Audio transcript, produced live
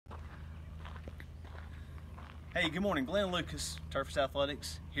Hey, good morning. Glenn Lucas, Turface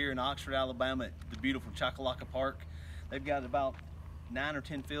Athletics, here in Oxford, Alabama at the beautiful Choccolocca Park. They've got about 9 or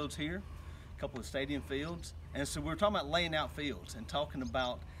 10 fields here, a couple of stadium fields. And so we're talking about laying out fields and talking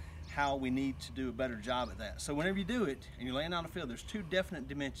about how we need to do a better job at that. So whenever you do it and you're laying out a field, there's two definite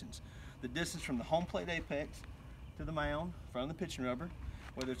dimensions. The distance from the home plate apex to the mound from the pitching rubber,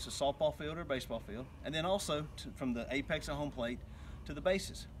 whether it's a softball field or a baseball field, and then also from the apex of home plate to the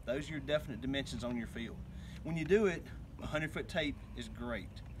bases. Those are your definite dimensions on your field. When you do it, 100-foot tape is great.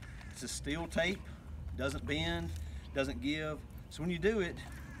 It's a steel tape, doesn't bend, doesn't give. So when you do it,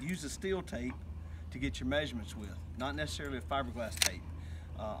 use the steel tape to get your measurements with, not necessarily a fiberglass tape.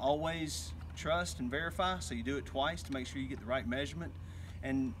 Always trust and verify, so you do it twice to make sure you get the right measurement,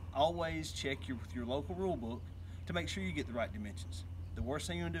 and always check with your local rule book to make sure you get the right dimensions. The worst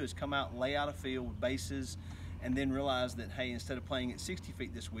thing you want to do is come out and lay out a field with bases and then realize that, hey, instead of playing at 60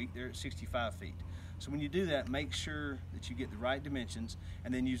 feet this week, they're at 65 feet. So when you do that, make sure that you get the right dimensions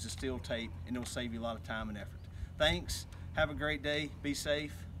and then use the steel tape, and it'll save you a lot of time and effort. Thanks. Have a great day. Be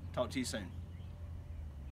safe. Talk to you soon.